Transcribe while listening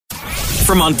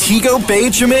from Montego Bay,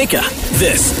 Jamaica.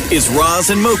 This is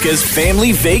Roz and Mocha's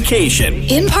Family Vacation.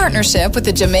 In partnership with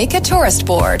the Jamaica Tourist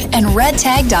Board and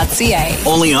redtag.ca.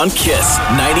 Only on Kiss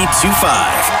 92.5.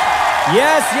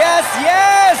 Yes!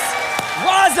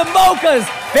 Roz and Mocha's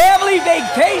Family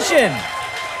Vacation.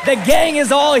 The gang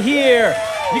is all here.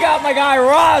 You got my guy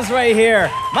Roz right here.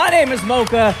 My name is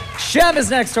Mocha. Shem is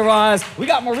next to Roz. We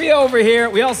got Maria over here.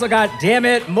 We also got, damn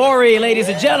it, Maury, ladies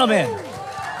and gentlemen.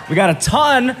 We got a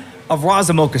ton of Roz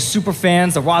and Mocha super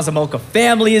fans. The Roz and Mocha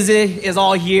family is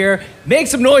all here. Make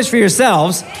some noise for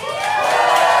yourselves.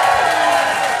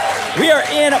 We are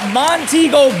in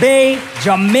Montego Bay,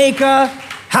 Jamaica.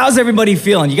 How's everybody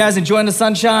feeling? You guys enjoying the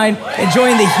sunshine?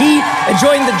 Enjoying the heat?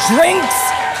 Enjoying the drinks?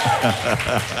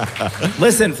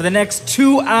 Listen, for the next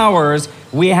 2 hours,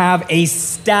 we have a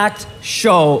stacked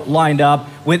show lined up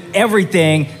with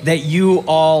everything that you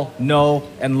all know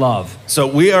and love. So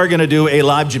we are going to do a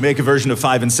live Jamaica version of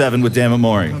 5 and 7 with Damn It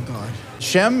Maury. Oh, God.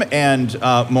 Shem and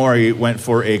Maury went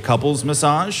for a couples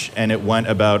massage, and it went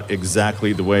about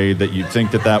exactly the way that you'd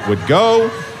think that would go.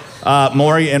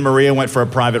 Maury and Maria went for a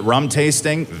private rum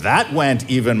tasting. That went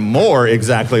even more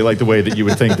exactly like the way that you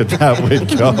would think that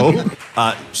would go.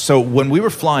 So when we were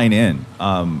flying in,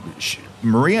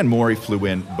 Maria and Maury flew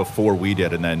in before we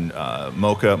did, and then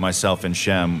Mocha, myself, and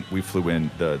Shem, we flew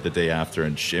in the day after,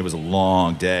 and it was a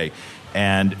long day.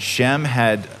 And Shem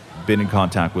had been in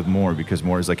contact with Maury because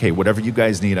Maury's like, hey, whatever you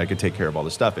guys need, I could take care of all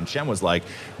this stuff. And Shem was like,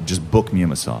 just book me a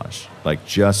massage. Like,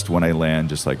 just when I land,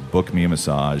 just like book me a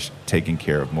massage, taking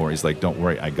care of Maury's like, don't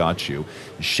worry, I got you.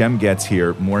 Shem gets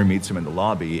here, Maury meets him in the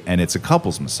lobby, and it's a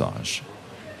couples massage.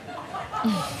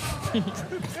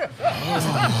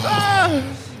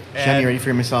 Shem, you ready for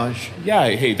your massage? Yeah,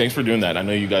 hey, thanks for doing that. I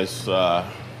know you guys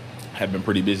have been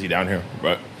pretty busy down here,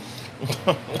 but...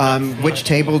 Which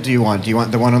table do you want? Do you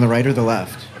want the one on the right or the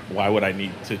left? Why would I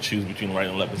need to choose between right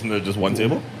and left? Isn't there just one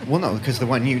table? Well, no, because the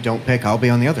one you don't pick, I'll be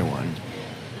on the other one.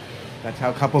 That's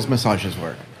how couples massages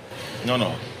work.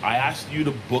 No. I asked you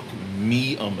to book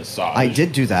me a massage. I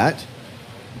did do that.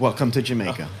 Welcome to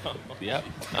Jamaica. Yep.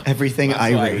 Everything That's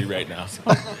I what read. right now.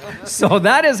 So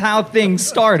that is how things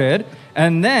started,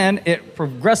 and then it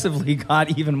progressively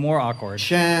got even more awkward.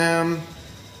 Shem,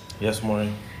 Yes,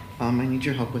 Maury. I need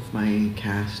your help with my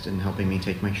cast and helping me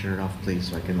take my shirt off, please,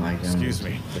 so I can lie down. Excuse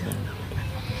me.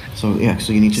 So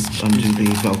you need to undo the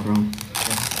Velcro.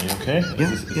 Are you okay?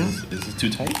 Yeah, Is it too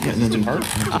tight? Yeah, Is no, it too no, hard? I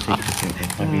have to take it.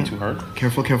 Okay. Am I being too hard?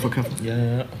 Careful.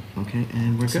 Yeah. Okay,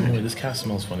 and we're Anyway, good. this cast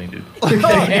smells funny, dude. Now you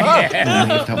have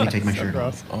to help me take my shirt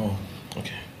off. Oh,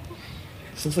 okay.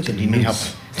 This looks like Do a you need help?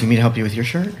 noose. Do you need me to help you with your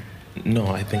shirt? No,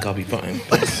 I think I'll be fine.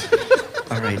 Thanks.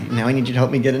 All right, now I need you to help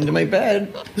me get into my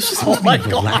bed. This is supposed to be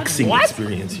a relaxing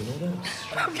experience, you know that?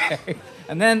 Okay.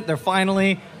 And then they're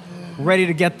finally ready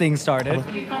to get things started.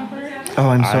 Oh,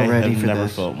 I'm so ready for I've never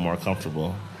this. felt more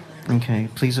comfortable. Okay,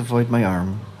 please avoid my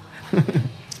arm. I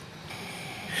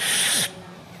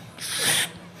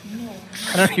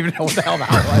don't even know what the hell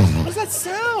that was. What does that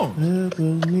sound?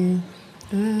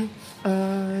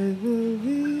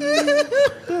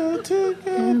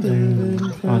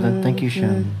 Thank you,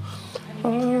 Shem.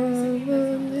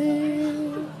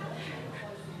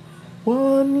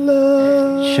 One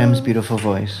love, Shem's beautiful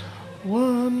voice.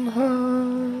 one heart.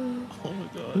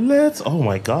 Oh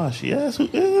my gosh, yes.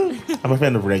 I'm a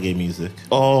fan of reggae music.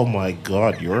 Oh my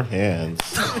god, your hands.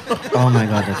 Oh my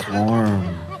God, that's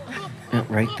warm. Yeah,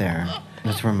 right there.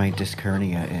 That's where my disc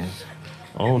hernia is.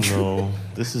 Oh no,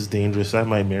 this is dangerous. I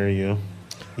might marry you.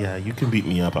 Yeah, you can beat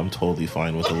me up. I'm totally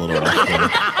fine with a little wrestling.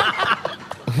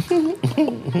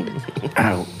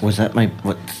 Ow, was that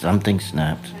something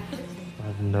snapped?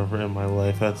 I've never in my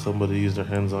life had somebody use their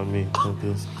hands on me like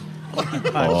this.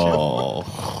 Oh.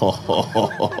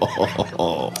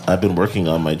 I've been working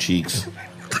on my cheeks.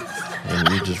 And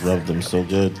you just rubbed them so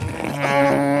good.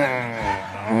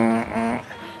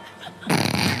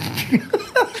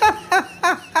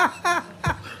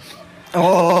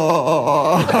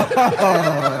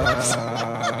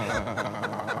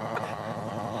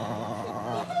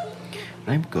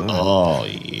 I'm good. Oh,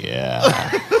 yeah.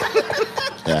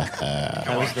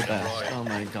 That was the best. Oh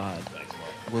my God.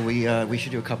 Well, we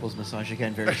should do a couples massage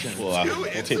again very soon. Well,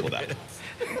 we'll table that.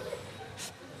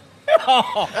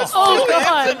 That's too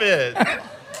intimate.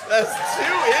 That's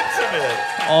too intimate.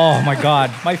 Oh my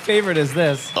God. My favorite is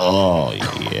this. Oh,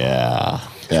 yeah.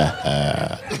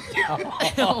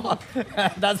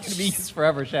 That's going to be used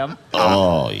forever, Shem.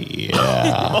 Oh,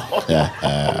 yeah.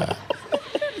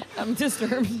 I'm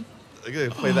disturbed. I'm going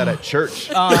to play that at church.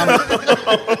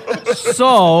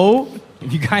 So,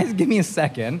 if you guys give me a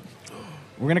second,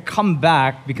 We're going to come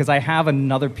back because I have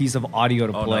another piece of audio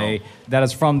to play that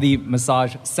is from the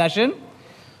massage session.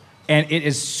 And it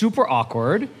is super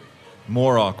awkward.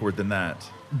 More awkward than that.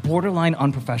 Borderline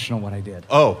unprofessional what I did.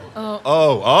 Hey.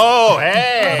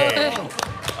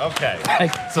 Okay.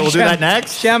 So we'll do that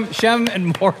next? Shem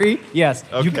and Maury, yes,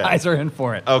 Okay. you guys are in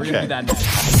for it. Okay. We're gonna do that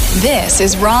next. This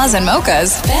is Roz and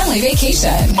Mocha's Family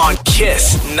Vacation. On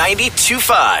Kiss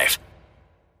 92.5.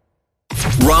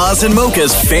 Roz and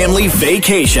Mocha's Family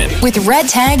Vacation. With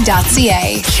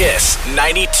redtag.ca. Kiss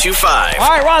 92.5. All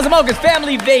right, Roz and Mocha's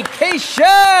Family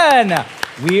Vacation.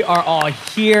 We are all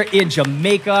here in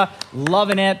Jamaica,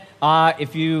 loving it.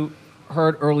 If you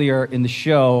heard earlier in the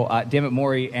show, Dammit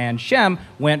Maury and Shem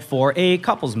went for a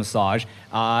couples massage,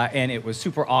 and it was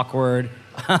super awkward,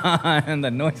 and the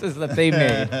noises that they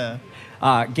made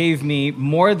gave me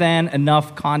more than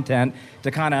enough content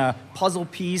to kind of puzzle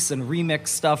piece and remix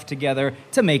stuff together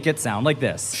to make it sound like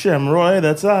this. Shamroy,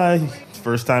 that's I.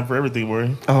 First time for everything,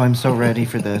 Maury. Oh, I'm so ready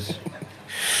for this.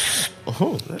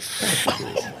 Oh, that's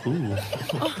ooh.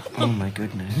 Oh my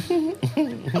goodness.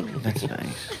 That's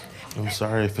nice. I'm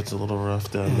sorry if it's a little rough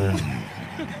down there.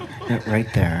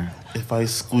 Right there. If I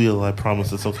squeal, I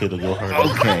promise it's okay to go harder.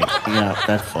 Okay. Yeah,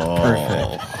 that's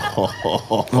perfect.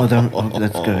 Oh,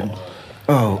 that's good.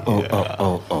 Feels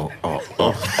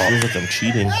like I'm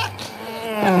cheating.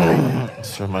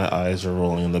 Sir, my eyes are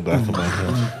rolling in the back of my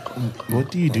head. What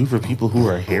do you do for people who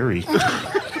are hairy?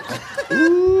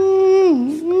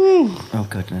 Oh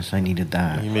goodness, I needed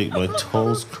that. You make my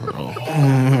toes curl.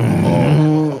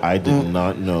 Oh, I did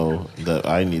not know that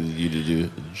I needed you to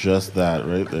do just that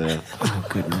right there. Oh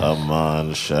goodness. Come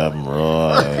on,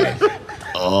 Shamroy.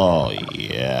 Oh,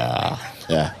 yeah.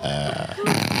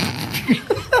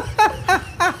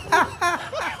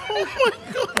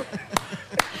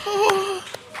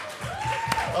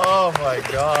 Oh my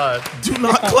God. Do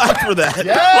not clap for that.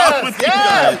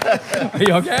 Yes. Are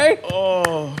you okay?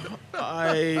 Oh,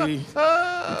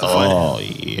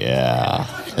 yeah.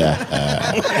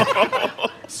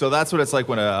 So that's what it's like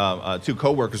when two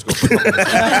coworkers go.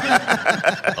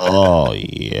 Oh,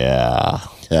 yeah.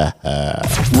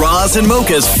 Roz and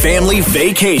Mocha's Family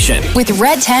Vacation. With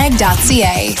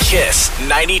redtag.ca. Kiss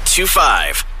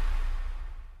 92.5.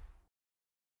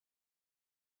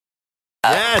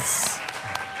 Yes.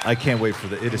 I can't wait for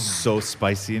that. It is so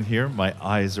spicy in here. My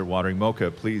eyes are watering. Mocha,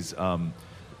 please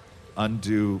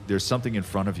undo. There's something in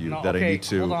front of you that I need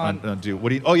to undo. What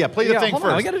do you? Oh yeah, play the thing hold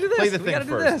first. on, we gotta do this. Play the We thing gotta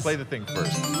do first. this. Play the thing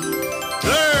first.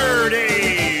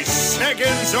 30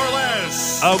 seconds or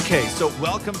less. Okay, so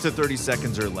welcome to 30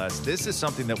 Seconds or Less. This is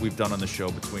something that we've done on the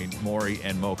show between Maury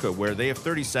and Mocha, where they have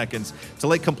 30 seconds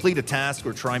to complete a task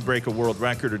or try and break a world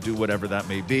record or do whatever that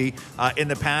may be. In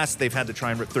the past, they've had to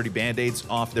try and rip 30 Band-Aids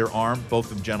off their arm.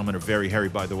 Both of them gentlemen are very hairy,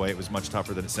 by the way. It was much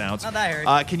tougher than it sounds. Not that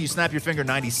hairy. Can you snap your finger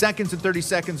 90 seconds in 30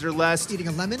 seconds or less? Eating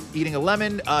a lemon? Eating a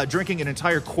lemon, drinking an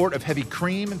entire quart of heavy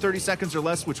cream in 30 seconds or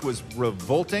less, which was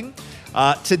revolting.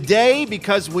 Today,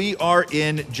 because we are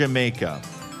in Jamaica,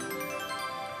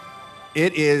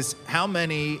 it is how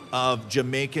many of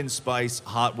Jamaican spice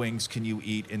hot wings can you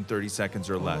eat in 30 seconds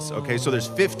or less? Okay, so there's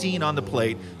 15 on the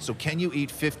plate. So can you eat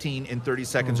 15 in 30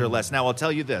 seconds or less? Now, I'll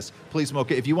tell you this. Please,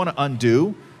 Mocha, if you want to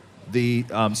undo the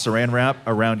saran wrap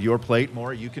around your plate,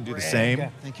 Maury, you can do the same.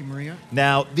 Thank you, Maria.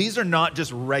 Now, these are not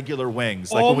just regular wings.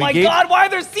 Oh my God, why are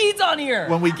there seeds on here?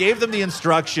 When we gave them the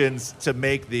instructions to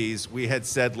make these, we had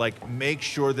said, make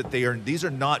sure that these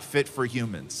are not fit for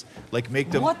humans.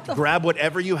 Make them, grab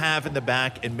whatever you have in the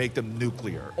back and make them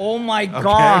nuclear. Oh my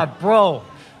God, bro.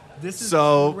 This is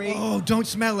crazy. Oh, don't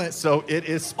smell it. So it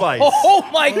is spice. Oh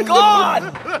my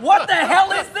God! What the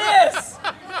hell is this?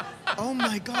 Oh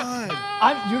my God.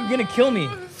 You're gonna kill me.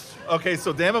 Okay,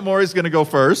 so Dammit Maury's gonna go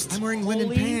first. I'm wearing linen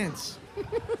pants.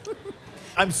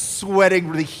 I'm sweating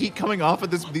with the heat coming off of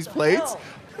these plates.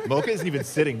 Mocha isn't even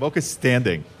sitting. Mocha's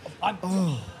standing.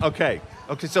 Okay,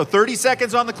 so 30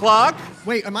 seconds on the clock.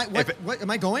 Wait, am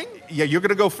I going? Yeah, you're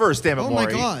gonna go first, Dammit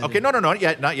Maury. Oh my God. Okay, no, not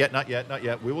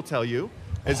yet. We will tell you.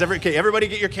 Okay, everybody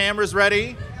get your cameras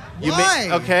ready. Why?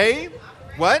 Okay.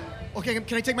 What? Okay,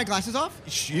 can I take my glasses off?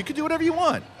 You can do whatever you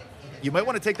want. You might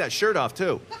want to take that shirt off,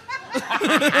 too.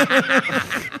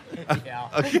 Yeah.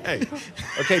 Okay,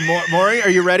 Maury,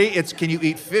 are you ready? Can you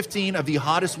eat 15 of the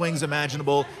hottest wings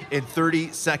imaginable in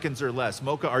 30 seconds or less?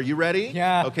 Mocha, are you ready?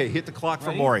 Yeah. Okay, hit the clock for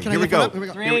Ready? Maury. Can I Here we lift go. it up? Here we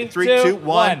go. 3, 2,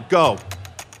 1, go.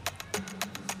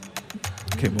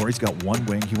 Okay, Maury's got one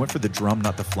wing. He went for the drum,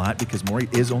 not the flat, because Maury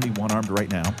is only one-armed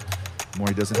right now.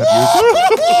 Maury doesn't have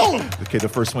yours. Okay, the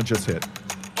first one just hit.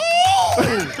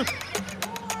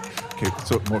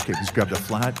 Okay, just grab the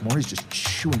flat. Maury's just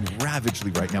chewing ravagely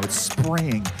right now. It's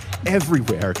spraying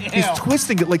everywhere. He's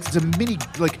twisting it like it's a mini,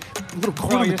 like little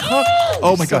corn in the cup.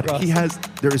 Oh my God,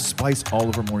 there is spice all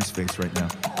over Maury's face right now.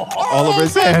 All over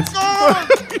his hands.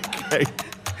 Okay.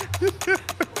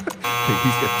 Okay,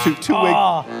 he's got two wig.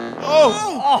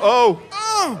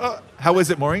 How is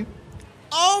it, Maury?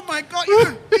 Oh my God, you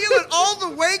can feel it all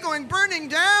the way going burning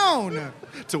down.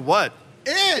 To what?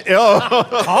 It.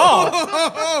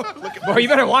 Boy, you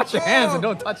better watch your hands and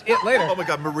don't touch it later. Oh my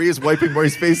God, Maria's wiping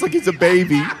Maury's face like he's a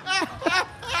baby.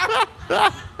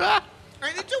 I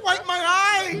need to wipe my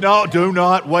eye. No, do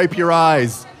not wipe your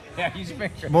eyes. Yeah, use your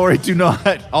finger. Maury, do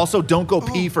not. Also, don't go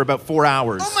pee for about 4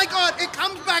 hours. Oh my God, it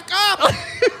comes back up.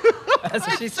 That's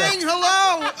what she said. Saying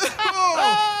hello.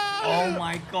 Oh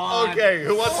my God. Okay,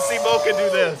 who wants to see Mocha do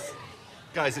this?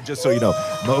 Guys, and just so you know,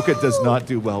 Mocha does not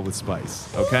do well with spice,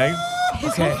 okay?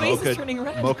 His whole face is turning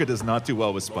red. Mocha does not do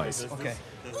well with spice. Okay.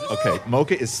 Okay,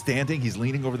 Mocha is standing. He's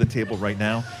leaning over the table right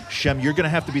now. Shem, you're going to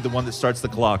have to be the one that starts the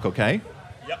clock, okay?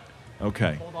 Yep.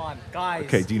 Okay. Hold on, guys.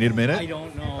 Okay, do you need a minute? I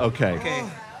don't know. Okay. Okay.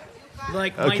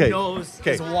 Like, my nose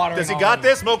is watering. Does he got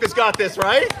this? Mocha's got this,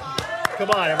 right? Come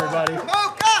on, everybody.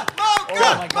 Mocha!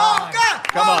 Oh my God.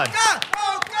 Come on.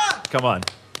 Mocha! Come on.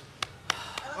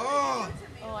 Oh,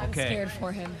 I'm Okay. scared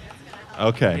for him.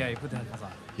 Okay. Yeah, you put the headphones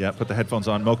on. Yeah, put the headphones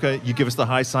on. Mocha, you give us the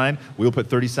high sign. We'll put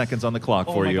 30 seconds on the clock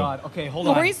Oh for my you. God. Okay, hold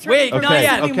Maury's on. turning Wait, red. not Okay,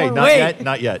 yet. okay, not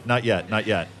Wait.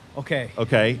 yet. Okay.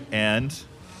 Okay, and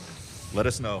let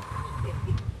us know.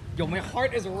 Yo, my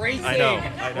heart is racing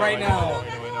I right now.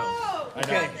 know.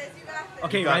 Okay.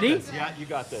 Okay, You got ready? this. Yeah, you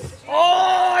got this.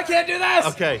 Oh, I can't do this.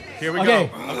 Okay, here we Okay.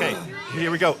 go. Okay, here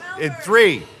we go. In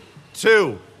 3,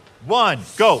 2, 1,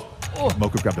 go. Oh.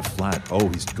 Mocha grabbed a flat. Oh,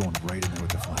 he's going right in there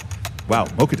with the flat. Wow,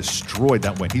 Mocha destroyed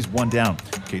that win. He's one down.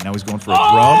 Okay, now he's going for a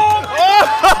drum.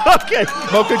 Oh, okay,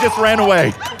 Mocha just ran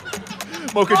away.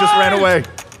 Mocha just ran away.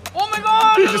 Oh my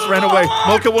God. He just ran away.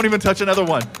 Mocha won't even touch another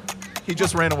one. He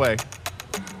just ran away.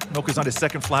 Mocha's on his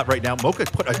second flat right now. Mocha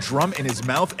put a drum in his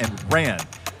mouth and ran.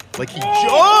 Like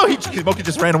Mocha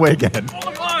just ran away again. Oh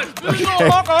my God.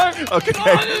 Okay.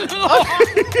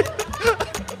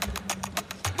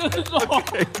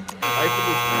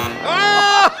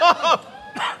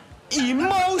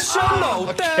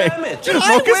 Emotional damage.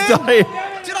 Mocha's dying.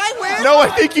 Did I win? No, I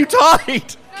think you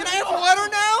tied. Can I have water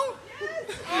now?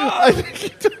 I think you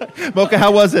tied. Mocha,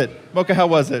 how was it?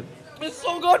 It's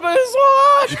so good, but it's so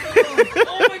hot.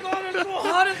 Oh my God, it's so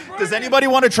hot. It's burning. Does anybody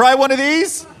want to try one of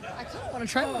these? I kind of want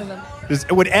to try one of them.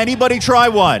 Would anybody try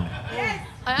one?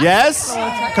 Yes?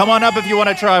 Come on up if you want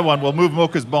to try one. We'll move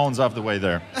Mocha's bones off the way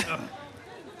there.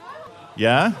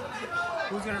 Yeah?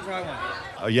 Who's going to try one?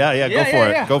 Oh, yeah, go for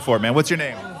it. Go for it, man. What's your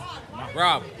name?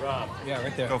 Rob. Yeah,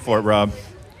 right there. Go for it, Rob.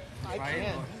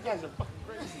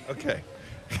 Okay.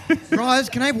 Roz,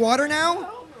 can I have water now?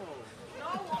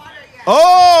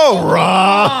 Oh,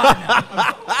 Rob!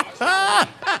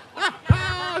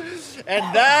 And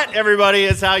that, everybody,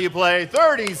 is how you play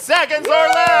 30 seconds or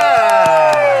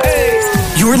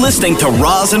less. You're listening to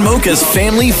Roz and Mocha's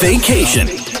Family Vacation.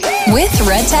 With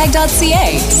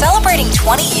redtag.ca, celebrating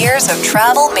 20 years of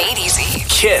travel made easy.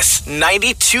 Kiss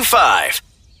 92.5.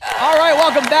 All right,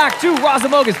 welcome back to Roz and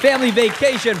Mocha's Family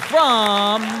Vacation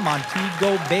from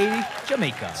Montego Bay,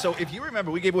 Jamaica. So if you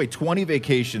remember, we gave away 20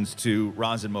 vacations to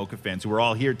Roz and Mocha fans who are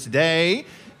all here today.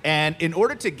 And in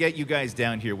order to get you guys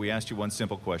down here, we asked you one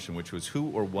simple question, which was who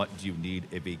or what do you need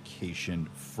a vacation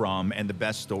from? And the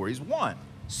best stories won.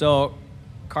 So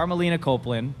Carmelina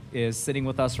Copeland is sitting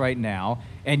with us right now,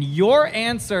 and your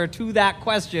answer to that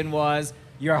question was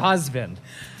your husband,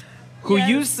 who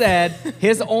you said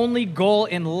his only goal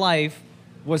in life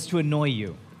was to annoy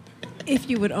you. If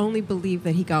you would only believe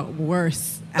that he got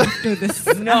worse after this,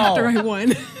 No. after I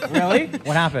won. Really?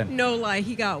 What happened? No lie,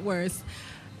 he got worse.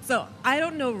 So I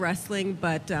don't know wrestling,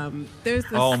 but there's this.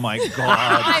 Oh my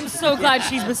God. I'm so glad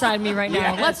she's beside me right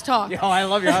now. Let's talk. Yo, I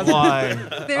love your husband. Why?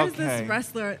 There's this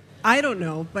wrestler. I don't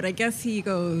know, but I guess he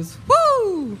goes,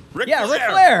 woo! Ric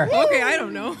Flair. Okay, I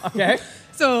don't know. Okay.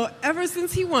 So ever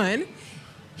since he won,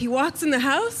 he walks in the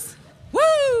house,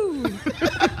 woo!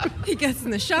 He gets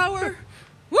in the shower,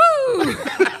 woo!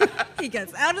 He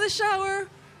gets out of the shower,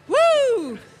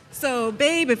 woo! So,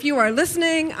 babe, if you are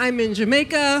listening, I'm in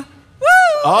Jamaica, woo!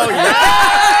 Oh, yeah.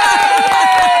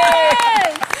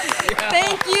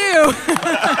 Thank you.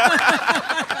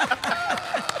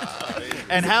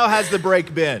 And how has the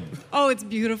break been? Oh, it's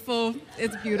beautiful.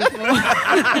 It's beautiful.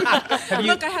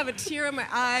 Look, I have a tear in my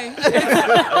eye.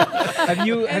 Have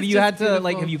you had to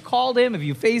beautiful. have you called him? Have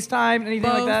you FaceTimed anything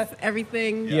Both, like that?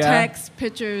 everything, Yeah. texts,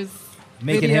 pictures,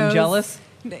 Making him videos. jealous?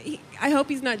 I hope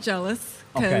he's not jealous.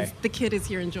 because Okay. the kid is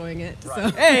here enjoying it.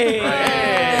 Right. So. Hey!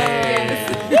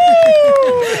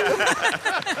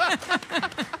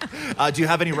 Do you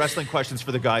have any wrestling questions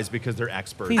for the guys because they're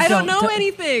experts? I don't know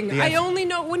anything. The I answer- only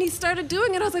know when he started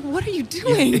doing it, I was like, what are you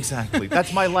doing? Exactly.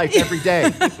 That's my life every day.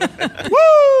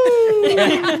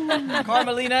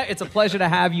 Carmelina, it's a pleasure to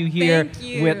have you here Thank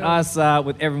you. with us,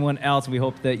 with everyone else. We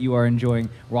hope that you are enjoying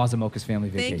Roz Mocha's family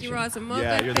vacation. Thank you, Roz Mocha.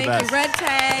 Yeah, you're the Thank best. you, Red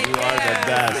Tag. You are the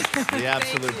best. The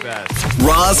absolute best.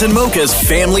 Roz and Mocha's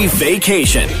family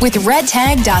vacation. With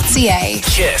redtag.ca.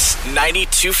 Kiss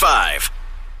 92.5.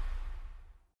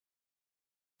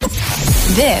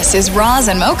 This is Roz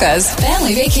and Mocha's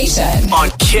family vacation. On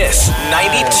Kiss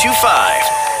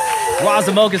 92.5.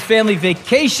 Roz Mocha's family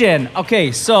vacation.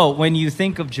 Okay, so when you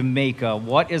think of Jamaica,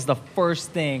 what is the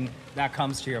first thing that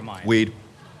comes to your mind? Weed.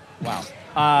 Wow.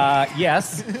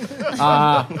 Yes.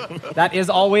 That is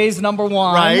always number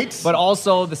one. Right. But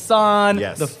also the sun,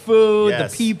 Yes. the food,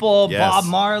 Yes. the people, Yes. Bob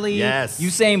Marley, Yes.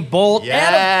 Usain Bolt, and of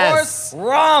Yes. course,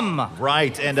 rum.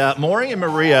 Right. And Maury and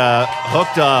Maria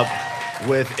hooked up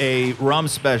with a rum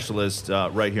specialist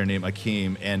right here named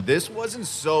Akeem. And this wasn't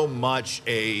so much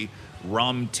a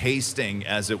rum tasting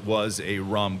as it was a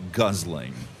rum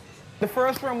guzzling. The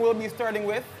first rum we'll be starting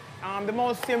with, the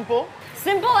most simple.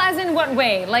 Simple as in what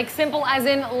way? Like simple as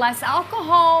in less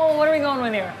alcohol? What are we going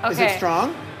with here? Okay. Is it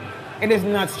strong? It is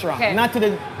not strong. Okay. Not to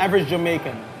the average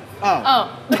Jamaican. Oh.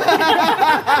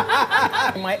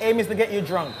 My aim is to get you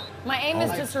drunk. My aim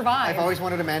is to survive. I've always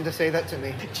wanted a man to say that to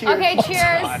me. Cheers. Okay,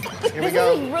 cheers. Here we This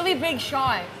go. is a really big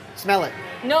shot. Smell it.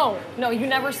 No, you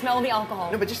never smell the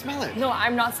alcohol. No, but just smell it. No,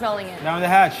 I'm not smelling it. Down the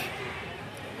hatch.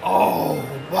 Oh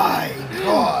my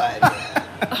God.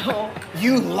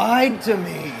 You lied to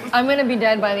me. I'm gonna be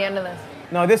dead by the end of this.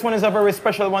 No, this one is a very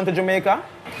special one to Jamaica.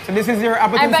 So this is your I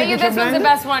Appleton bet you signature this one's the blend.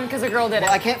 best one because a girl did it.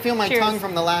 Well, I can't feel my Cheers. tongue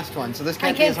from the last one, so this I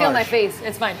can't be can't as feel my harsh. face.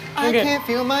 It's fine. I You're good. can't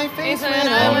feel my face It's when when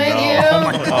I'm I'm with with you. you.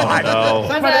 Oh, no.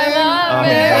 But I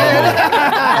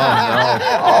love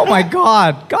Oh my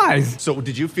God, guys. So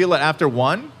did you feel it after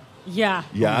one? Yeah.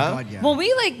 Yeah? Well, we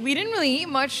didn't really eat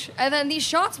much, and then these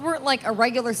shots weren't like a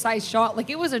regular size shot. Like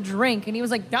it was a drink, and he was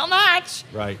like, "Not much."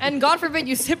 Right. And God forbid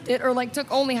you sipped it or like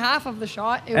took only half of the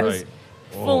shot. It was Right.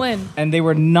 full in. And they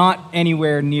were not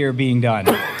anywhere near being done.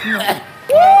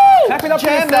 Clap it up for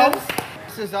yourselves.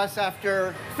 This is us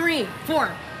after 3,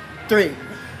 4. 3.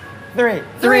 3.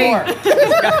 3. 4.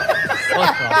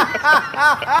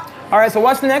 All right, so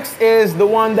what's next is the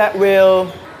one that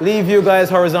will leave you guys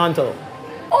horizontal.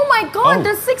 Oh my God,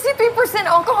 there's 63%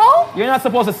 alcohol? You're not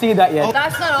supposed to see that yet.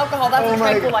 That's not alcohol, that's a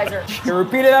tranquilizer. You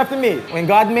repeat it after me. When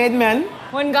God made men,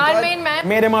 When God made man,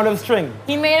 made him out of string.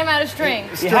 he made him out of string.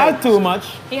 He had too much,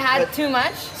 He had too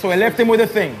much, so he left him with a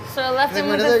thing. so I left him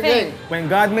with a thing. When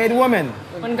God made woman,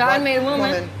 When God made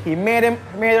woman, he made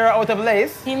her out of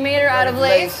lace. he made her out of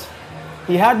lace.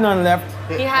 He had none left,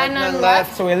 He had none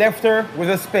left, so he left her with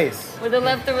a space. with the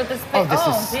left her with the space. Oh,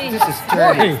 this geez. is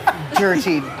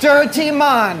dirty. Dirty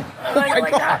man. I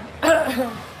like that.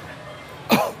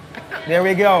 There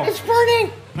we go. It's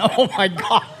burning. Oh my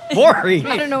God. Maury.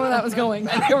 I don't know where that was going.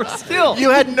 They were still. You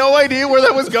had no idea where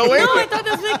that was going? No, I thought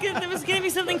there was going to be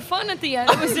something fun at the end.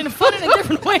 It was fun in a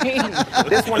different way.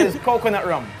 This one is coconut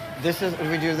rum. This is,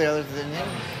 we do the other thing.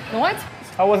 What?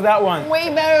 How was that one?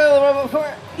 Way better than the one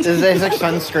before. This is like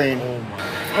sunscreen.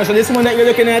 Oh, so this one that you're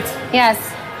looking at Yes.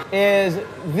 is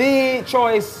the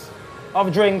choice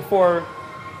of drink for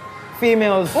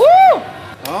females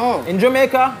Oh. in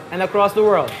Jamaica and across the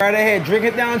world. Right ahead, drink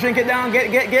it down,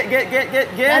 get.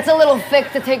 That's a little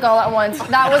thick to take all at once.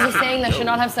 That was a saying that should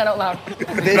not have said out loud.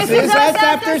 This is us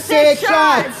after 6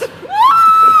 shots.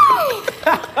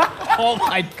 Oh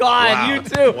my God, Wow. you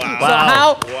too.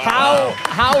 Wow. So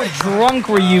how drunk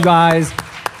were you guys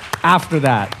after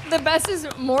that? The best is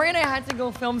Maury and I had to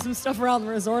go film some stuff around the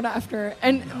resort after,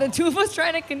 and the two of us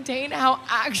trying to contain how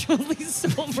actually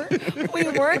sober we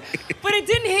were, but it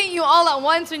didn't hit you all at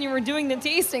once when you were doing the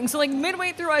tasting. So like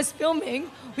midway through us filming,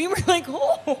 we were like,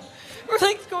 oh, we're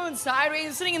like going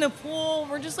sideways, sitting in the pool.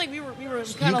 We're just like we were kind You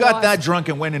of got lost. that drunk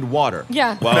and went in water.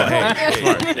 Yeah. Well, hey,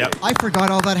 smart. Yep. I forgot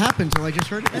all that happened until I just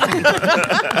heard it.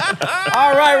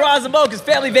 All right, Roz and Mocha's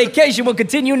family vacation will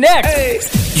continue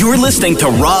next. You're listening to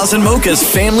Roz and Mocha's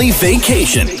family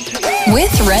vacation.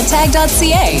 With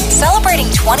redtag.ca. Celebrating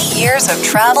 20 years of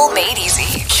travel made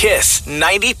easy. Kiss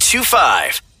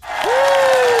 92.5.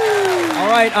 All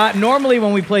right, normally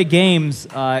when we play games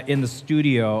in the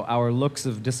studio, our looks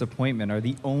of disappointment are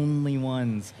the only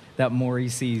ones that Maury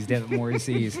sees,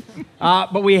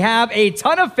 but we have a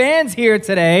ton of fans here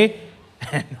today.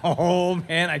 And oh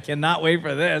man, I cannot wait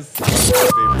for this.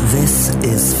 This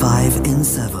is 5 in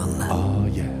 7. Oh,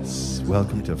 yes.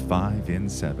 welcome to 5 in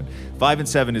 7. 5 in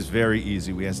 7 is very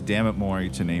easy. We asked Dammit Maury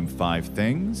to name 5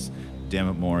 things.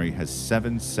 Dammit Maury has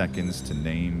 7 seconds to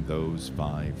name those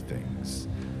 5 things.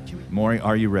 Maury,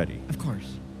 are you ready? Of course.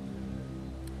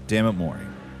 Dammit Maury,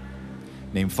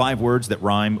 name 5 words that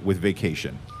rhyme with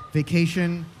vacation.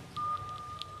 Vacation.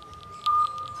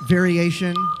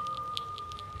 Variation.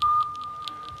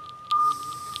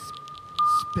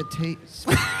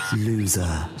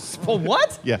 Loser. For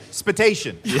what? Yeah,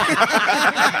 spitation.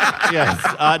 Yes.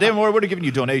 Dammit Maury would have given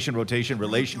you donation, rotation,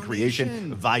 relation,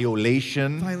 creation,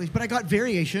 violation. But I got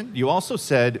variation. You also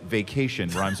said vacation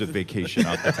rhymes with vacation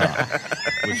at the top,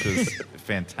 which is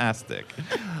fantastic.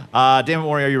 Dammit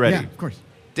Maury, are you ready? Yeah, of course.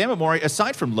 Dammit Maury,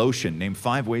 aside from lotion, name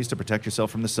 5 ways to protect yourself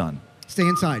from the sun. Stay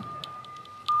inside.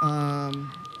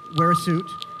 Wear a suit.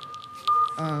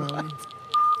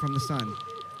 From the sun.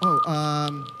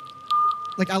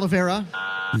 Like aloe vera.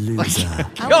 Loser.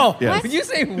 Yo, Yes. when you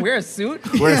say wear a suit?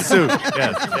 Wear a suit.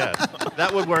 Yes.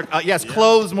 That would work. Yes,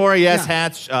 clothes, Maury. Yes,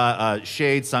 hats,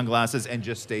 shades, sunglasses, and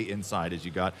just stay inside as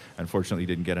you got. Unfortunately, you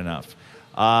didn't get enough.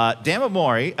 Dammit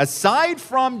Maury, aside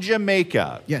from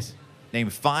Jamaica, Yes. name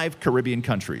 5 Caribbean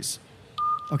countries.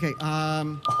 Okay.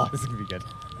 Oh, this is gonna be good.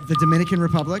 The Dominican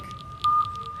Republic.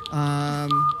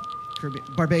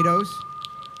 Barbados.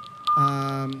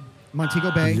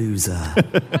 Montego Bay. Loser.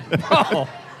 Oh,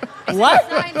 what?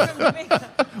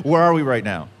 Where are we right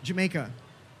now? Jamaica.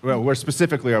 Well, where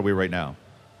specifically are we right now?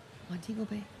 Montego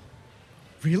Bay.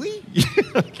 Really?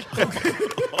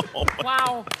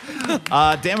 Wow.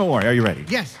 Dammit Maury, are you ready?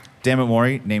 Yes. Dammit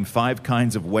Maury, name 5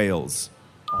 kinds of whales.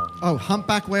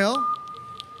 Humpback whale.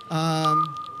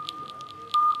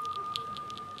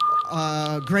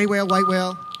 Gray whale, white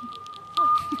whale.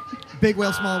 Big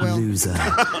whale, small whale. Loser.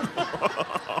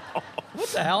 What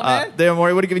the hell, man? Dammit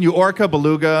Maury would have given you orca,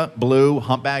 beluga, blue,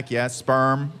 humpback, yes,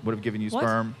 sperm. Would have given you What?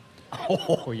 sperm.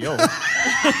 Oh, yo.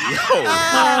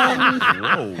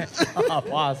 Whoa.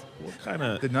 Pause. What kind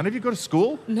of... Did none of you go to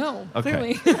school? No, Okay.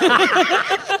 clearly.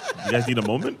 You guys need a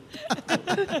moment?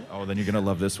 Oh, then you're going to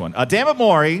love this one. Dammit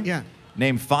Maury, Yeah.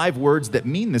 name 5 words that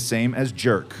mean the same as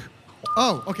jerk.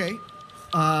 Oh, okay.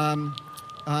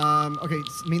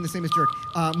 Mean the same as jerk.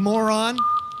 Moron.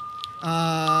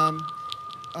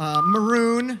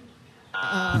 Maroon.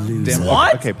 Loser. Damn,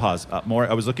 What? Okay, pause. Maury,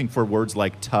 I was looking for words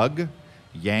like tug,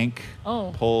 yank,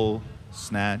 Oh. pull,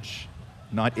 snatch,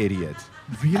 not idiot.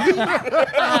 Really? I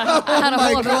had a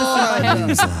whole other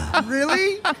list in my head.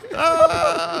 Really?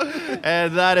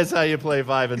 And that is how you play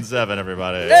 5 and 7,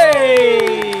 everybody.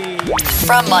 Hey!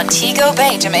 From Montego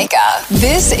Bay, Jamaica,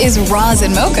 this is Roz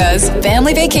and Mocha's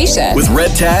Family Vacation With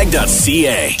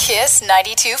redtag.ca. Kiss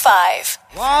 92.5.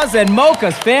 Roz and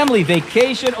Mocha's family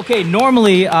vacation. Okay,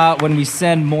 normally when we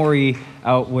send Maury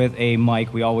out with a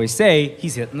mic, we always say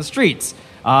he's hitting the streets.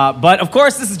 But of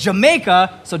course, this is Jamaica,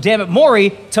 so Dammit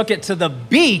Maury took it to the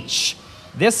beach.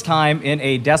 This time in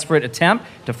a desperate attempt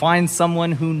to find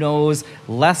someone who knows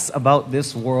less about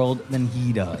this world than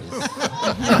he does.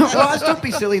 Roz, don't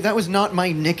be silly. That was not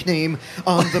my nickname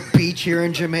on the beach here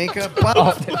in Jamaica.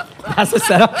 But That's a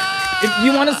setup. If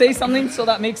you want to say something so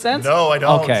that makes sense? No, I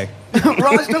don't. Okay.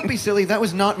 Roz, don't be silly. That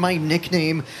was not my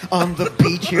nickname on the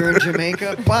beach here in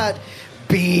Jamaica. But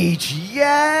beach,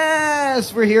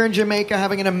 yes! We're here in Jamaica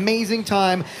having an amazing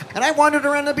time. And I wandered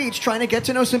around the beach trying to get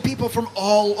to know some people from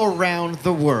all around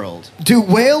the world. Do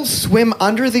whales swim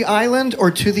under the island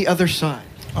or to the other side?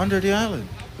 Under the island,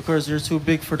 because they're too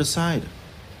big for the side.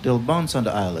 They'll bounce on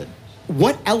the island.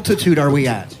 What altitude are we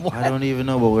at? I don't even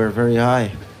know, but we're very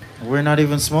high. We're not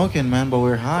even smoking, man, but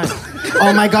we're high.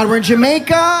 Oh my God, we're in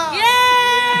Jamaica!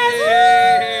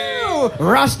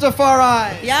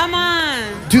 Rastafari! Yeah,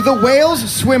 man. Do the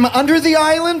whales swim under the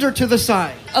island or to the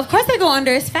side? Of course they go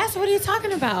under. It's fast. What are you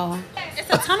talking about? It's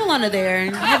a tunnel under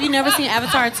there. Have you never seen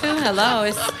Avatar 2? Hello.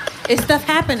 It's stuff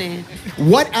happening.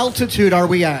 What altitude are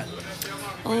we at?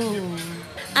 Oh,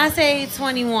 I say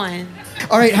 21.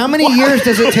 All right, how many years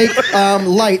does it take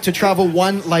light to travel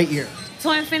 1 light year?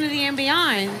 To infinity and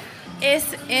beyond.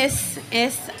 It's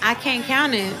I can't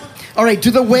count it. All right,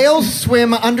 do the whales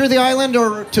swim under the island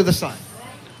or to the side?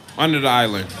 Under the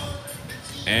island.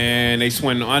 And they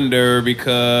swim under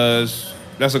because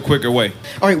that's a quicker way.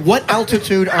 All right, what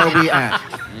altitude are we at?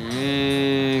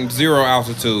 0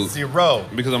 altitude. 0.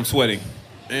 Because I'm sweating.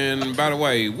 And by the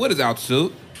way, what is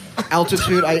altitude?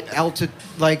 Altitude,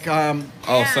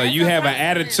 Oh, so you have an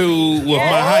attitude with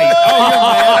my height. Oh,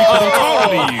 you're mad because I'm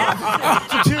taller than you.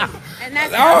 Altitude.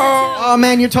 Oh,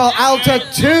 man, you're tall.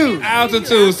 Altitude.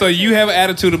 Altitude, so you have an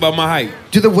attitude about my height.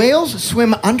 Do the whales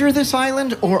swim under this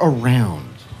island or around?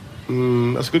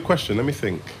 That's a good question. Let me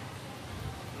think.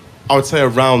 I would say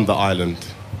around the island.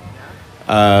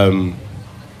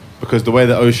 Because the way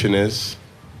the ocean is,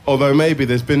 although maybe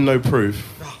there's been no proof,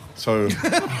 so...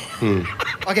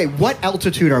 Okay, what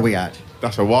altitude are we at?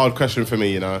 That's a wild question for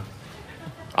me, you know.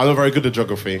 I'm not very good at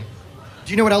geography.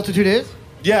 Do you know what altitude is?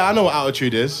 Yeah, I know what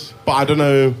altitude is, but I don't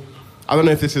know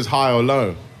if this is high or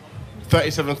low.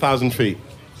 37,000 feet.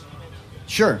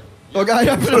 Sure. Okay, I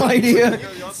have no idea.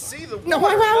 No,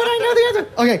 why would I know the answer?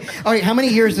 Okay, how many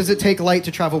years does it take light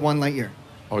to travel 1 light year?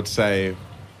 I would say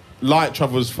light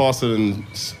travels faster than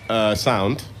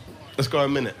sound. Let's go a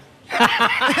minute.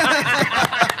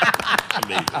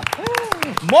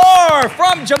 More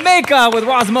from Jamaica with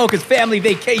Roz Mocha's Family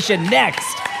Vacation next.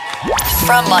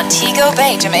 From Montego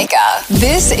Bay, Jamaica,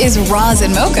 this is Roz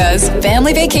and Mocha's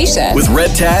Family Vacation with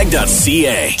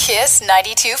redtag.ca. Kiss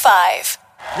 92.5.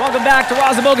 Welcome back to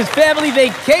Roz and Mocha's Family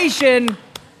Vacation.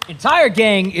 Entire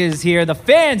gang is here. The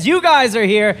fans, you guys are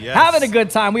here, having a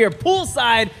good time. We are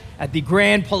poolside at the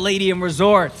Grand Palladium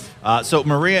Resort. So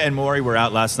Maria and Maury were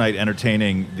out last night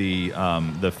entertaining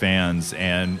the fans,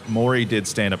 and Maury did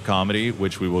stand-up comedy,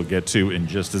 which we will get to in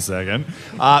just a second.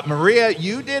 Maria,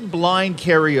 you did blind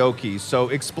karaoke, so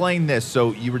explain this.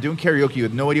 So you were doing karaoke, you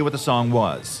had no idea what the song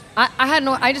was.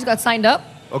 I just got signed up.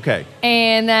 Okay.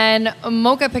 And then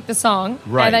Mocha picked the song.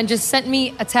 Right. And then just sent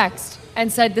me a text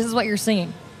and said, this is what you're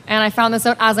singing. And I found this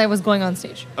out as I was going on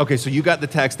stage. Okay, so you got the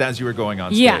text as you were going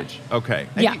on stage. Yeah. Okay.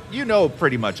 And Yeah. you know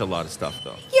pretty much a lot of stuff,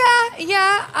 though.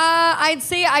 Yeah. I'd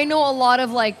say I know a lot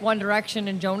of like One Direction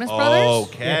and Jonas Brothers.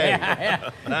 Okay. Yeah.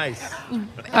 Nice.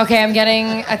 Okay, I'm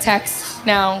getting a text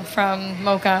now from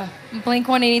Mocha. Blink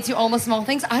 182, All the Small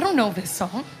Things. I don't know this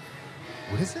song.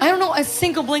 What is it? I don't know a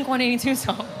single Blink 182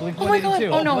 song. Oh my God.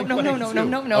 Oh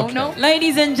no.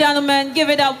 Ladies and gentlemen, give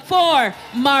it up for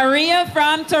Maria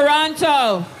from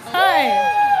Toronto. Hi.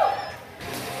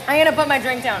 I'm gonna put my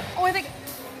drink down. Oh, I think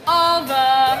all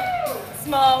the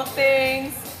small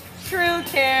things, true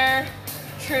care,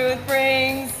 truth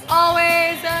brings.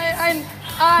 Always,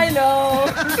 I know.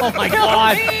 Oh my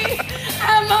God. You'll be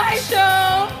at my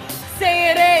show.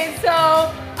 Say it ain't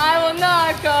so. I will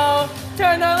not go.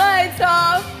 Turn the lights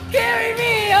off. Carry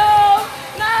me home.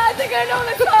 Nah, I think I know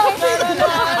the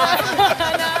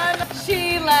song.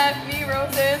 She left me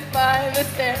roses by the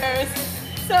stairs.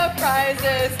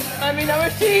 Surprises. Let me know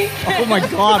if she. Oh my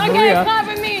God, okay, Maria. clap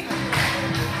with me.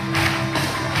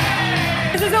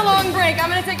 This is a long break. I'm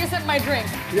gonna take a sip of my drink.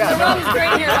 Yeah, the rum's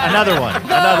great here. Another one.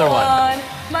 Go on,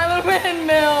 my little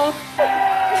windmill.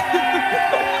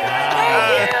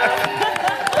 Thank you.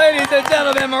 Ladies and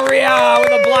gentlemen, Maria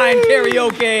with a blind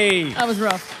karaoke. That was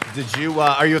rough. Did you,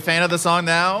 are you a fan of the song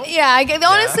now? Yeah,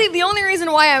 honestly, the only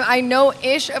reason why I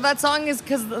know-ish of that song is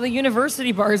because the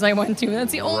university bars I went to.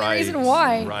 That's the only reason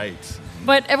why. Right.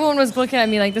 But everyone was looking at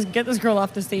me like, get this girl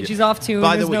off the stage. She's off too.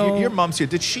 By the way, your mom's here.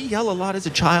 Did she yell a lot as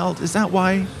a child? Is that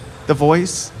why? The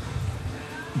voice?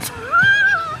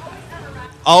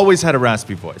 Always had a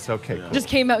raspy voice. Okay, cool. Just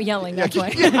came out yelling, that's why.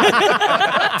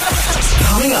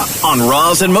 Coming up on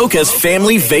Roz and Mocha's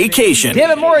Family Vacation.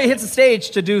 David Morey hits the stage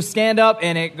to do stand-up,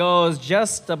 and it goes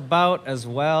just about as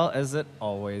well as it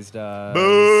always does.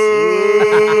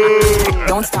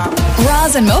 Don't stop.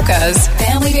 Roz and Mocha's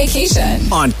Family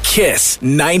Vacation. On Kiss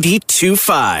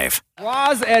 92.5.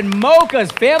 Roz and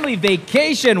Mocha's Family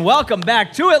Vacation. Welcome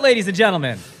back to it, ladies and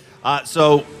gentlemen.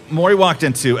 So Maury walked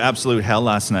into absolute hell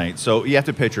last night. So you have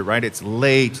to picture it, right? It's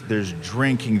late, there's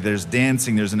drinking, there's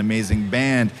dancing, there's an amazing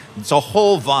band. It's a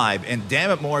whole vibe. And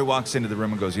damn it, Maury walks into the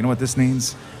room and goes, you know what this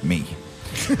needs? Me.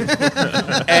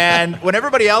 And when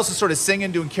everybody else is sort of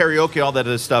singing, doing karaoke, all that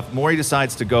other stuff, Maury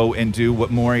decides to go and do what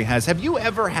Maury has. Have you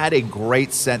ever had a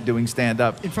great set doing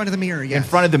stand-up? In front of the mirror, yes. In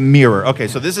front of the mirror. Okay,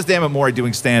 so this is damn it, Maury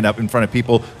doing stand-up in front of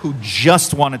people who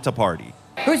just wanted to party.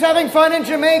 Who's having fun in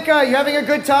Jamaica? You having a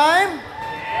good time?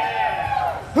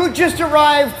 Who just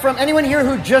arrived from, anyone here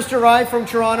who just arrived from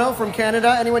Toronto, from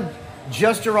Canada? Anyone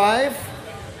just arrived?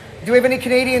 Do we have any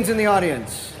Canadians in the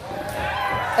audience?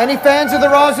 Any fans of the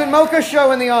Roz and Mocha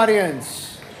show in the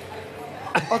audience?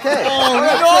 Okay. Oh,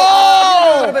 right, no!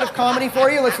 So, a little bit of comedy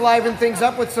for you. Let's liven things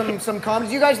up with some comedy.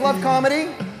 Do you guys love comedy?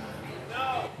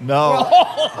 No.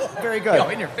 Very good. Yo,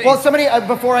 in your face. Well, somebody,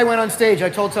 before I went on stage, I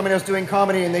told somebody I was doing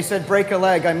comedy, and they said, break a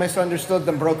leg. I misunderstood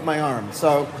them, broke my arm.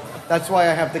 So that's why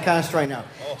I have the cast right now.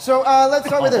 So let's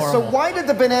start with this. So why did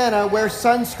the banana wear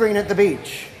sunscreen at the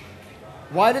beach?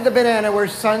 Why did the banana wear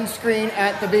sunscreen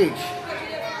at the beach?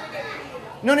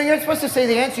 No, you're not supposed to say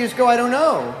the answer. You just go, I don't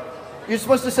know. You're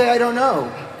supposed to say, I don't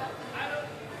know.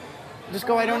 Just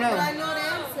go, I don't know.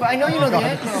 But I know you know the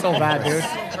answer. So bad, dude.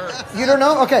 You don't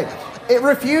know? Okay. It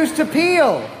refused to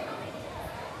peel.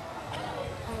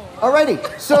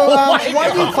 Alrighty. So,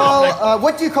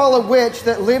 what do you call a witch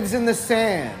that lives in the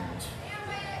sand?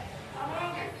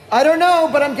 I don't know,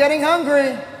 but I'm getting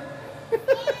hungry.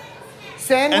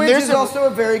 Sandwich is also a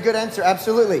very good answer.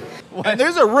 Absolutely. And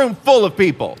there's a room full of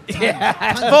people.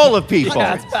 Yeah. Full of people.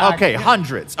 Yeah, Okay,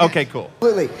 hundreds. Okay, cool.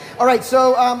 Absolutely. All right,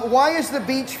 so why is the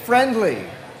beach friendly?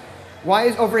 Why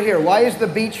is the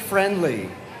beach friendly?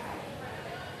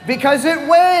 Because it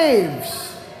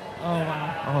waves. Oh,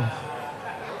 wow.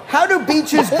 How do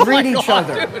beaches greet each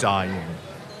other? You're dying.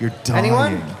 You're dying.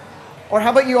 Anyone? Or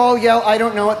how about you all yell, I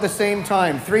don't know, at the same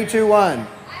time? 3, 2, 1.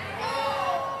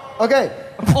 Okay.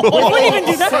 wouldn't even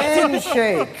do that. Sand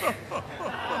shake.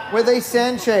 With a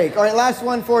sand shake. All right, last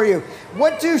one for you.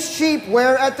 What do sheep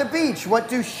wear at the beach? What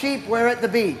do sheep wear at the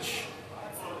beach?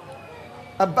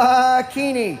 A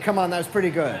bikini. Come on, that was pretty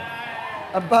good.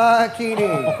 A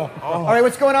bikini. All right,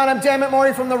 what's going on? I'm Damn It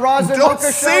Maury from the Roz and Mocha Show.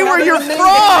 Don't say where Having you're an amazing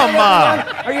from. night,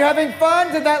 everyone. Are you having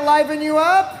fun? Did that liven you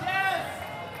up?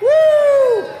 Woo!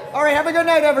 All right, have a good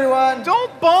night, everyone.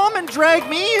 Don't bomb and drag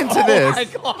me into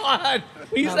this. Oh my God.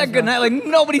 We said goodnight like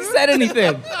nobody said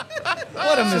anything.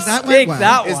 What a that mistake went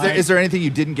that well. was. Is there anything you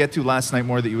didn't get to last night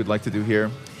more that you would like to do here?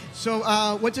 So,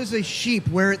 what does a sheep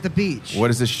wear at the beach? What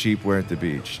does a sheep wear at the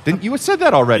beach? You said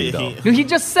that already, though. No, he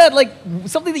just said like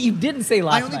something that you didn't say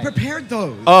last I only night. prepared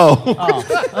those.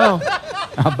 Oh.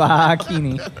 A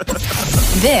bikini.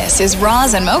 This is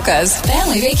Roz and Mocha's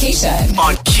Family Vacation.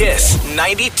 On Kiss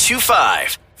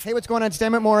 92.5. Hey, what's going on? It's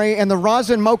Damn It Maury, and the Roz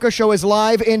and Mocha Show is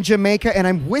live in Jamaica, and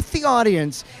I'm with the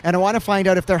audience, and I want to find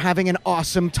out if they're having an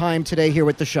awesome time today here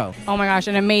with the show. Oh my gosh,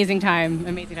 an amazing time.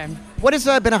 Amazing time. What has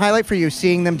been a highlight for you,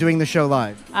 seeing them doing the show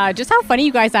live? Just how funny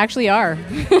you guys actually are.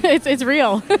 it's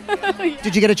real.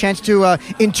 Did you get a chance to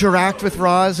interact with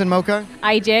Roz and Mocha?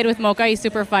 I did with Mocha. He's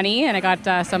super funny, and I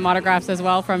got some autographs as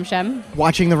well from Shem.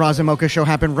 Watching the Roz and Mocha Show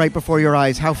happen right before your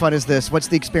eyes, how fun is this? What's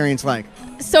the experience like?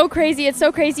 So crazy. It's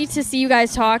so crazy to see you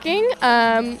guys talking.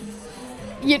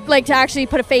 You'd like to actually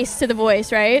put a face to the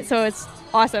voice, right? So it's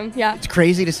awesome. Yeah. It's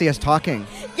crazy to see us talking.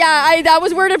 Yeah, that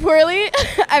was worded poorly.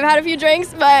 I've had a few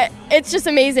drinks, but it's just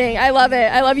amazing. I love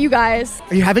it. I love you guys.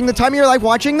 Are you having the time of your life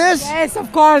watching this? Yes,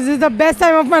 of course. It's the best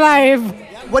time of my life.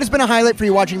 What has been a highlight for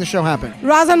you watching the show happen?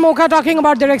 Roz and Mocha talking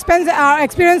about their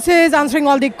experiences, answering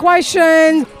all the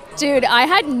questions. Dude, I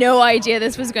had no idea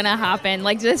this was going to happen.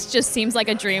 Like, this just seems like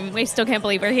a dream. We still can't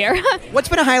believe we're here. What's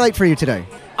been a highlight for you today?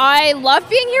 I love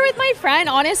being here with my friend,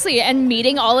 honestly, and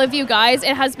meeting all of you guys.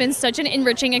 It has been such an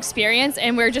enriching experience,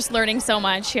 and we're just learning so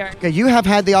much here. Okay, you have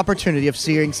had the opportunity of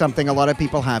seeing something a lot of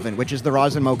people haven't, which is the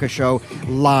Roz and Mocha Show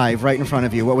live right in front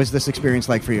of you. What was this experience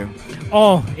like for you?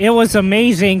 Oh, it was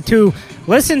amazing to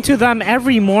listen to them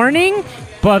every morning,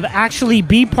 but actually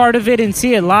be part of it and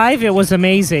see it live. It was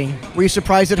amazing. Were you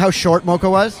surprised at how short Mocha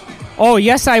was? Oh,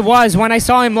 yes, I was. When I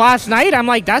saw him last night, I'm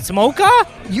like, that's Mocha?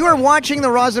 You are watching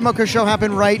the Roz and Mocha Show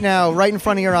happen right now, right in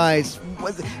front of your eyes.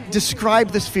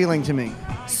 Describe this feeling to me.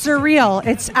 Surreal.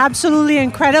 It's absolutely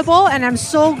incredible, and I'm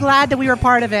so glad that we were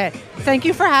part of it. Thank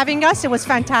you for having us. It was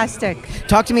fantastic.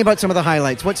 Talk to me about some of the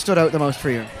highlights. What stood out the most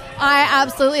for you? I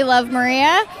absolutely love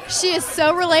Maria. She is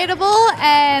so relatable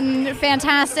and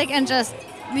fantastic, and just,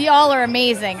 y'all are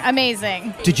amazing.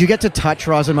 Amazing. Did you get to touch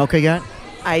Roz and Mocha yet?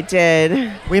 I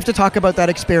did. We have to talk about that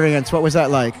experience. What was that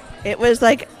like? It was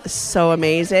like so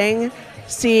amazing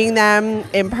seeing them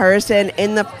in person,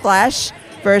 in the flesh,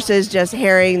 versus just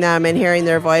hearing them and hearing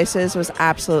their voices was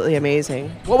absolutely amazing.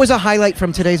 What was a highlight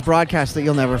from today's broadcast that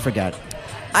you'll never forget?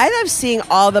 I love seeing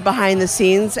all the behind the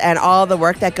scenes and all the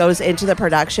work that goes into the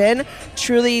production.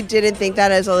 Truly didn't think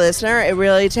that as a listener. It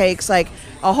really takes like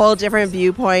a whole different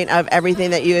viewpoint of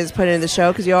everything that you guys put into the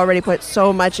show, because you already put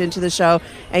so much into the show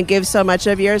and give so much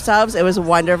of yourselves. It was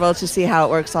wonderful to see how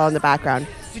it works all in the background.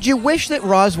 Did you wish that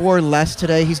Roz wore less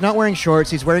today? He's not wearing shorts,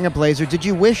 he's wearing a blazer. Did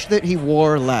you wish that he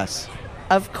wore less?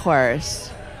 Of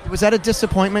course. Was that a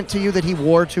disappointment to you that he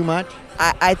wore too much?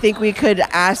 I think we could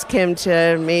ask him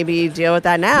to maybe deal with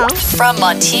that now. From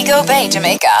Montego Bay,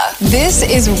 Jamaica, this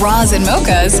is Roz and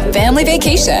Mocha's Family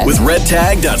Vacation. With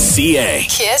redtag.ca.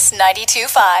 Kiss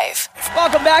 92.5.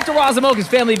 Welcome back to Roz and Mocha's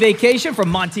Family Vacation from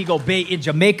Montego Bay in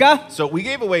Jamaica. So we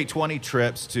gave away 20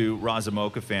 trips to Roz and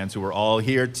Mocha fans who are all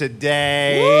here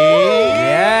today. Woo!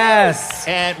 Yes.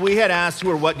 And we had asked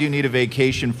who or what do you need a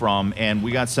vacation from, and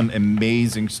we got some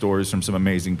amazing stories from some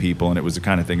amazing people, and it was the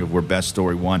kind of thing of where best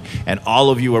story won. And all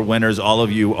of you are winners. All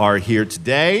of you are here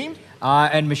today.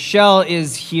 And Michelle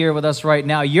is here with us right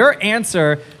now. Your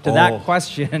answer to that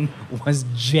question was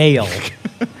jail.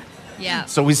 Yeah.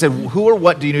 So we said, who or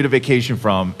what do you need a vacation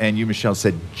from? And you, Michelle,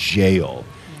 said jail.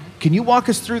 Can you walk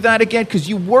us through that again? Because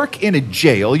you work in a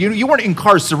jail. You weren't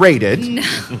incarcerated. No.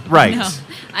 Right. No.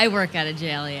 I work at a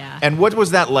jail, yeah. And what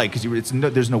was that like? Because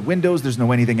there's no windows, there's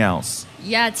no anything else.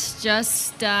 Yeah, it's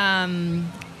just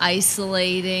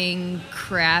isolating,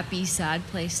 crappy, sad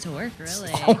place to work, really.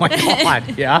 Oh my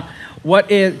God, yeah.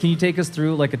 Can you take us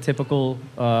through like a typical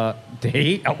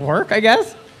day at work, I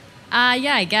guess?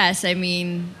 Yeah, I guess. I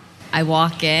mean, I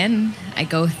walk in, I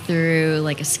go through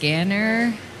like a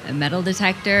scanner, a metal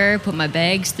detector, put my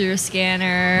bags through a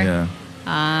scanner.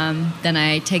 Yeah. Then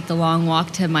I take the long walk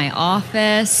to my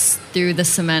office through the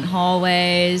cement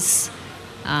hallways.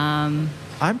 I'm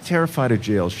terrified of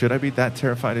jail. Should I be that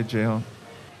terrified of jail?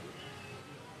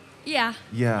 Yeah.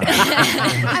 Yeah.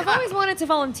 I've always wanted to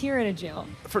volunteer in a jail.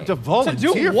 To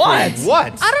volunteer? To do what? For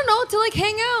what? I don't know, to like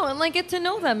hang out and like get to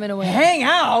know them in a way. Hang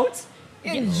out?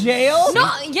 In jail?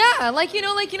 No, yeah, like you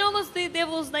know, those they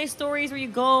have those nice stories where you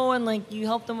go and like you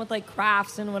help them with like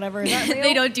crafts and whatever. Is that real?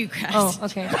 They don't do crafts. Oh,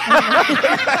 okay.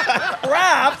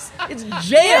 Crafts? It's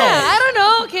jail. Yeah, I don't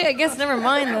know. Okay, I guess never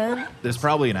mind then. There's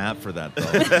probably an app for that, though.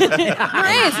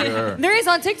 There is. Sure. There is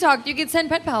on TikTok. You can send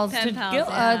pen pals Pen to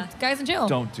pals, guys in jail.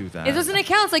 Don't do that. It doesn't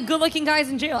account. It's like good-looking guys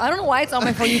in jail. I don't know why it's on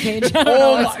my For You page. I don't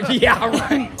Oh know. my, yeah,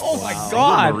 right. Oh my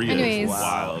God. Maria is Anyways.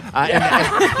 wild.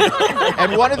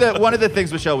 And one of the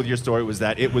things, Michelle, with your story was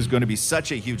that it was going to be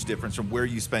such a huge difference from where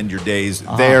you spend your days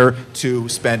there to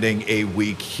spending a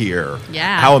week here.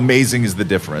 Yeah. How amazing is the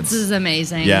difference? This is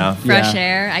amazing. Yeah. Fresh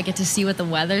air. I get to see what the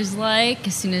weather's like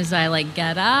as soon as I like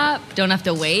get up. Don't have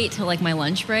to wait till like my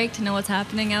lunch break to know what's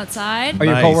happening outside. Are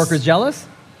your coworkers jealous?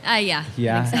 Yeah.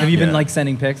 Yeah. So. Have you been like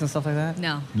sending pics and stuff like that?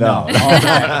 No. No.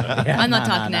 I'm not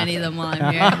talking to any of them while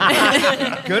I'm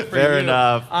here. Good for Fair you.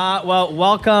 enough. Well,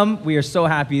 welcome. We are so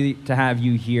happy to have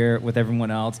you here with everyone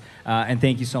else. And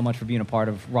thank you so much for being a part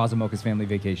of Roz Mocha's family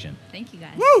vacation. Thank you,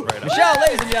 guys. Woo! Michelle,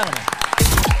 ladies and gentlemen.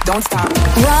 Don't stop.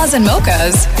 Roz and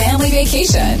Mocha's family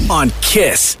vacation. On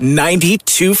Kiss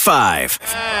 92.5.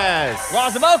 Yes.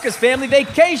 Roz and Mocha's family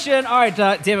vacation. All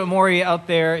right, David Morey out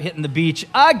there hitting the beach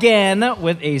again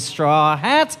with a straw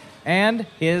hat and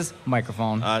his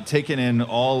microphone. Taking in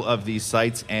all of the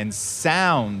sights and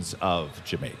sounds of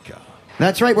Jamaica.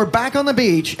 That's right, we're back on the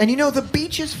beach, and you know, the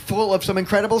beach is full of some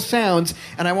incredible sounds,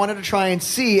 and I wanted to try and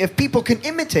see if people can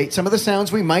imitate some of the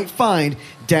sounds we might find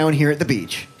down here at the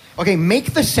beach. Okay,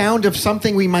 make the sound of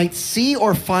something we might see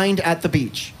or find at the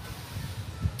beach.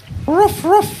 Ruff,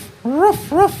 ruff, ruff,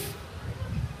 ruff.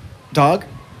 Dog?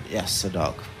 Yes, a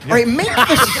dog. All right, make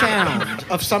the sound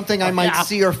of something I might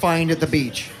see or find at the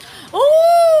beach. Ooh.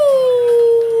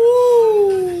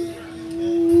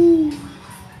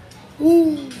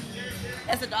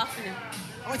 That's a dolphin.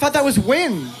 Oh, I thought that was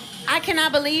wind. I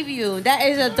cannot believe you. That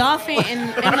is a dolphin in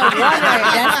the water.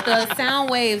 That's the sound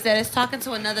waves that is talking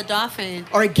to another dolphin.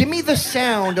 All right, give me the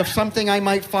sound of something I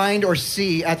might find or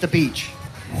see at the beach.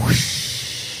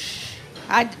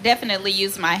 I definitely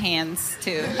use my hands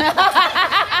too.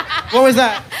 What was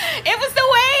that? It was the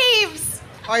waves.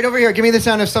 All right, over here, give me the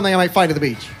sound of something I might find at the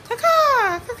beach.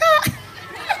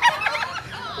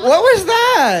 What was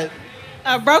that?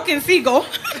 A broken seagull.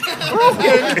 Broken?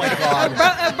 Oh my God.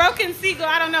 A broken seagull.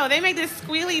 I don't know. They make this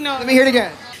squealy noise. Let me hear it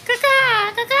again.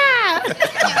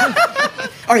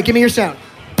 All right, give me your sound.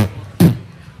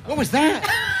 What was that?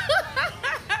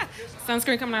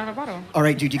 Sunscreen coming out of a bottle. All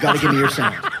right, dude, you got to give me your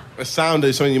sound. A sound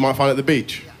is something you might find at the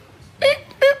beach.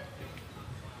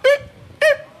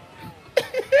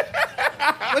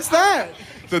 What's that?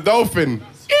 It's a dolphin.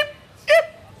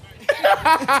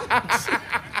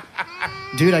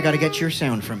 Dude, I got to get your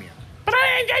sound from you.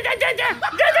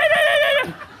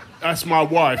 That's my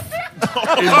wife.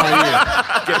 In my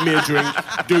ear. Get me a drink,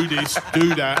 do this,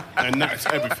 do that, and that's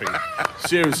everything.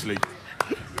 Seriously.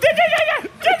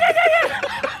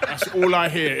 That's all I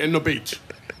hear in the beach.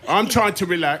 I'm trying to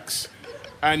relax,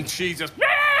 and she just...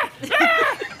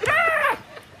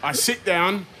 I sit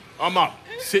down, I'm up.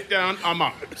 Sit down, I'm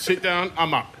up. Sit down,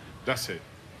 I'm up. That's it.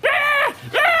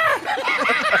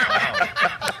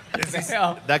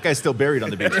 That guy's still buried on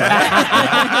the beach. More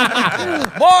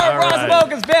Roz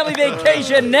Mocha's family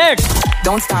vacation next.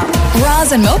 Don't stop.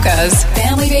 Roz and Mocha's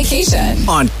family vacation.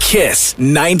 On Kiss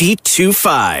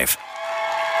 92.5.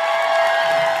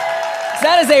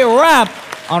 That is a wrap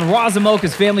on Roz and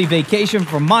Mocha's family vacation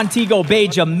from Montego Bay,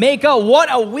 Jamaica. What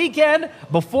a weekend.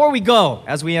 Before we go,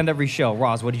 as we end every show,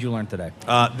 Roz, what did you learn today?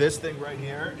 This thing right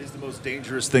here is the most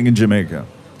dangerous thing in Jamaica.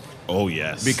 Oh,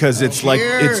 yes. Because it's like,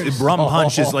 rum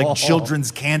punch is like children's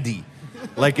candy.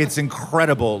 Like, it's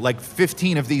incredible. Like,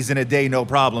 15 of these in a day, no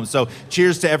problem. So,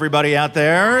 cheers to everybody out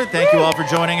there. Thank you all for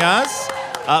joining us.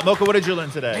 Mocha, what did you learn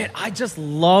today? Man, I just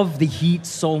love the heat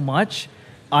so much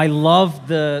I love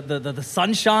the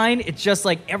sunshine. It's just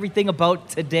like everything about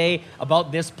today,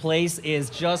 about this place is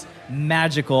just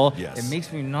magical. Yes. It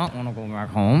makes me not want to go back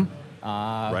home.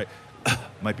 Right.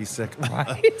 Might be sick.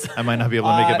 Right. I might not be able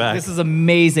to make it back. This is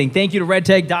amazing. Thank you to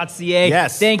redtag.ca.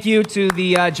 Yes. Thank you to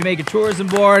the Jamaica Tourism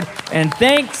Board. And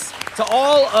thanks to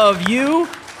all of you,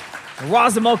 the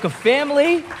Roz Mocha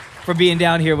family, for being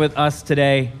down here with us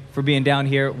today, for being down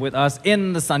here with us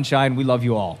in the sunshine. We love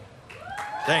you all.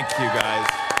 Thank you, guys.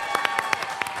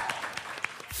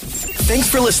 Thanks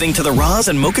for listening to the Roz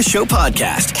and Mocha Show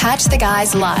podcast. Catch the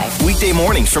guys live Weekday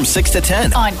mornings from 6 to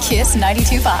 10. on Kiss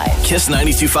 92.5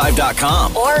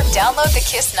 Kiss925.com. or download the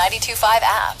Kiss 92.5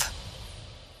 app.